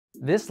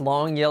This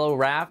long yellow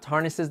raft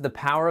harnesses the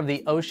power of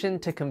the ocean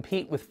to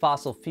compete with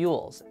fossil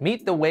fuels.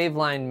 Meet the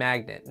Waveline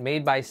Magnet,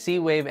 made by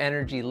Seawave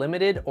Energy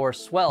Limited, or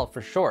SWEL for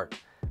short.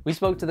 We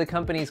spoke to the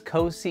company's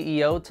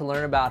co-CEO to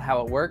learn about how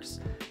it works,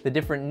 the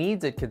different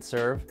needs it could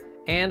serve,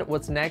 and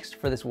what's next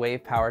for this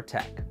wave power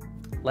tech.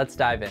 Let's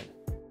dive in.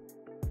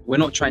 We're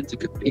not trying to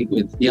compete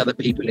with the other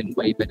people in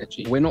wave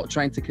energy. We're not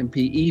trying to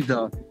compete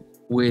either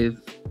with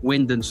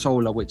wind and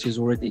solar, which is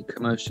already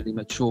commercially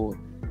mature.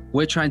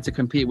 We're trying to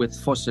compete with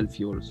fossil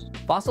fuels.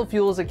 Fossil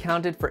fuels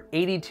accounted for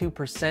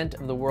 82%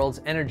 of the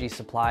world's energy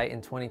supply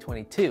in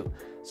 2022,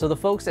 so the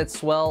folks at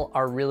SWEL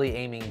are really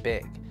aiming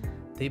big.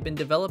 They've been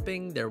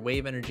developing their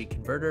wave energy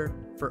converter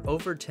for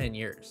over 10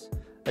 years,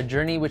 a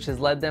journey which has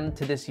led them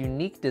to this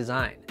unique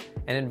design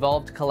and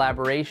involved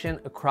collaboration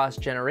across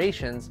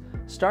generations,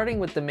 starting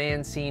with the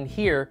man seen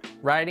here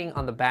riding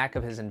on the back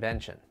of his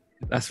invention.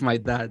 That's my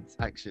dad,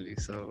 actually,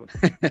 so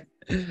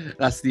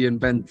that's the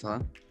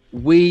inventor.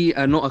 We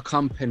are not a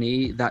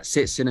company that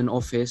sits in an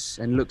office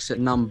and looks at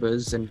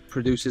numbers and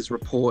produces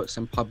reports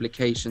and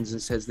publications and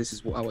says this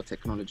is what our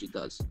technology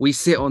does. We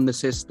sit on the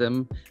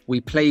system, we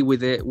play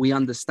with it, we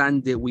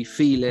understand it, we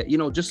feel it. You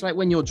know, just like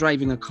when you're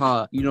driving a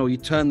car, you know, you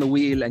turn the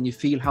wheel and you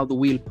feel how the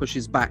wheel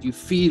pushes back. You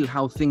feel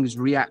how things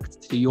react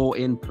to your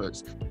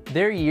inputs.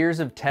 Their years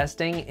of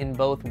testing in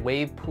both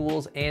wave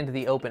pools and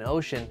the open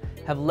ocean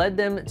have led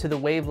them to the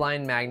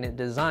Waveline Magnet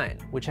design,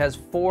 which has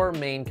 4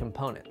 main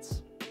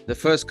components. The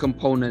first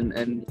component,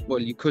 and well,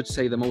 you could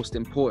say the most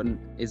important,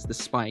 is the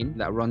spine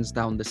that runs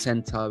down the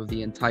center of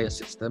the entire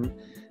system.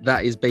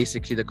 That is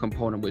basically the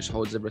component which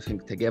holds everything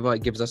together.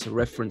 It gives us a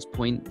reference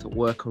point to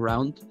work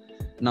around.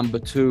 Number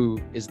 2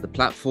 is the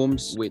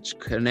platforms which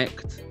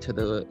connect to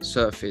the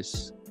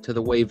surface, to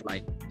the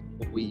waveline,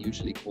 what we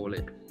usually call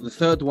it. The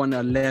third one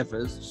are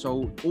levers,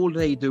 so all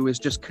they do is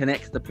just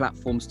connect the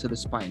platforms to the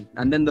spine.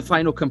 And then the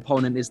final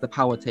component is the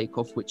power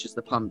takeoff, which is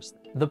the pumps.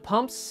 The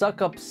pumps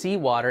suck up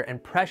seawater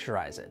and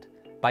pressurize it.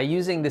 By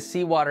using the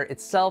seawater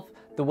itself,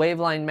 the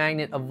Waveline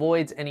Magnet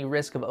avoids any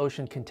risk of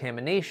ocean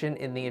contamination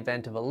in the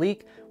event of a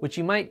leak, which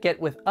you might get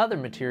with other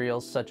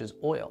materials such as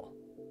oil.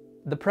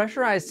 The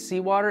pressurized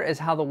seawater is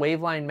how the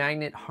Waveline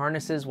Magnet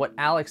harnesses what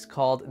Alex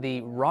called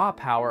the raw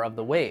power of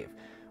the wave,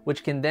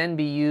 which can then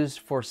be used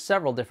for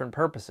several different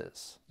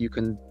purposes. You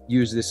can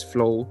use this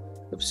flow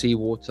of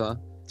seawater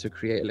to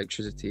create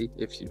electricity,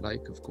 if you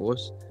like, of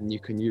course. And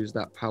you can use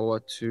that power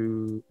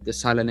to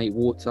desalinate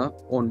water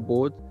on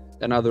board.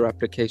 Another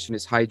application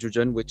is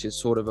hydrogen, which is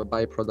sort of a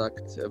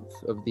byproduct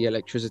of the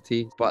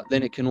electricity, but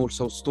then it can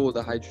also store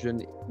the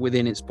hydrogen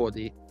within its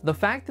body. The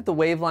fact that the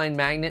Waveline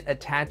Magnet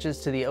attaches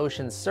to the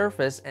ocean's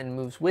surface and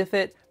moves with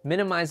it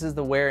minimizes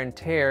the wear and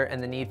tear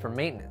and the need for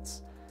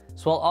maintenance.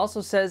 SWEL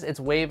also says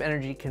its wave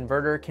energy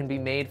converter can be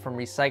made from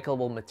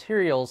recyclable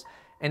materials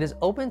and is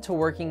open to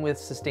working with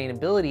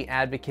sustainability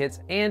advocates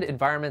and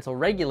environmental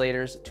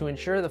regulators to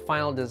ensure the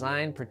final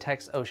design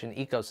protects ocean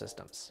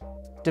ecosystems.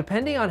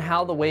 Depending on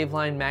how the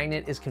Waveline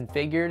Magnet is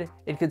configured,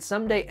 it could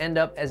someday end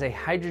up as a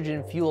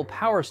hydrogen fuel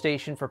power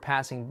station for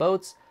passing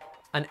boats,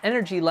 an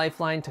energy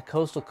lifeline to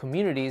coastal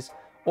communities,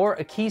 or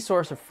a key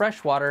source of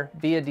fresh water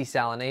via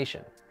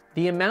desalination.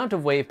 The amount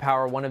of wave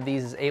power one of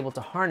these is able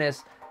to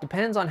harness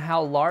depends on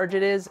how large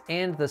it is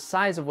and the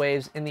size of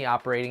waves in the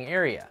operating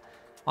area.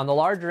 On the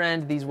larger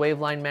end, these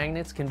Waveline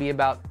Magnets can be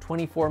about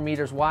 24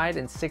 meters wide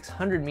and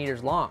 600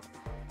 meters long.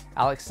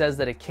 Alex says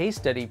that a case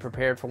study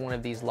prepared for one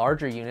of these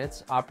larger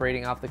units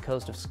operating off the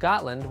coast of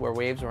Scotland, where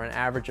waves were an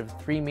average of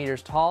 3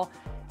 meters tall,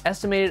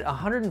 estimated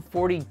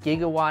 140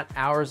 gigawatt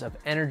hours of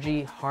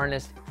energy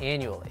harnessed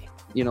annually.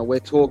 You know, we're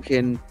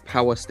talking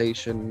power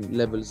station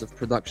levels of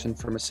production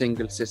from a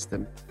single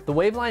system. The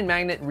Waveline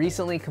Magnet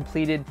recently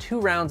completed 2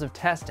 rounds of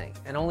testing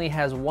and only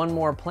has 1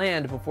 more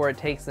planned before it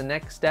takes the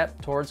next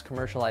step towards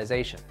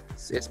commercialization.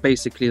 It's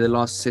basically the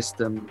last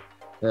system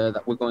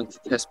that we're going to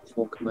test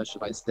before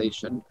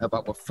commercialization of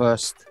our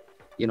first,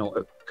 you know,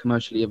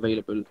 commercially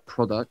available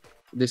product.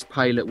 This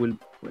pilot will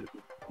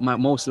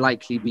most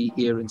likely be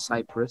here in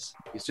Cyprus.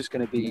 It's just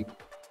going to be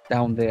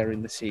down there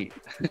in the sea.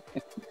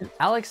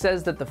 Alex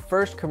says that the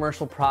first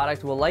commercial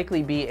product will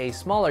likely be a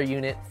smaller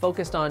unit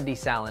focused on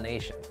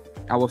desalination.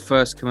 Our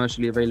first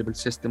commercially available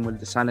system will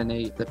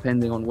desalinate,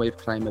 depending on wave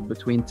climate,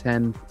 between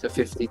 10 to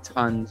 50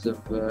 tons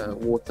of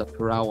water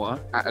per hour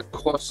at a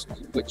cost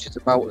which is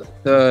about a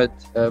third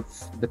of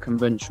the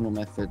conventional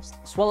methods.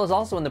 SWEL is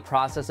also in the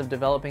process of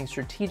developing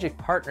strategic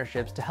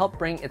partnerships to help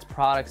bring its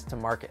products to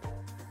market.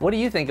 What do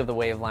you think of the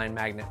Waveline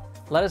Magnet?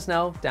 Let us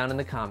know down in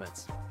the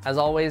comments. As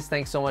always,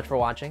 thanks so much for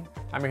watching.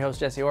 I'm your host,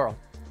 Jesse Orrell.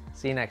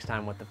 See you next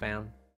time with the fam.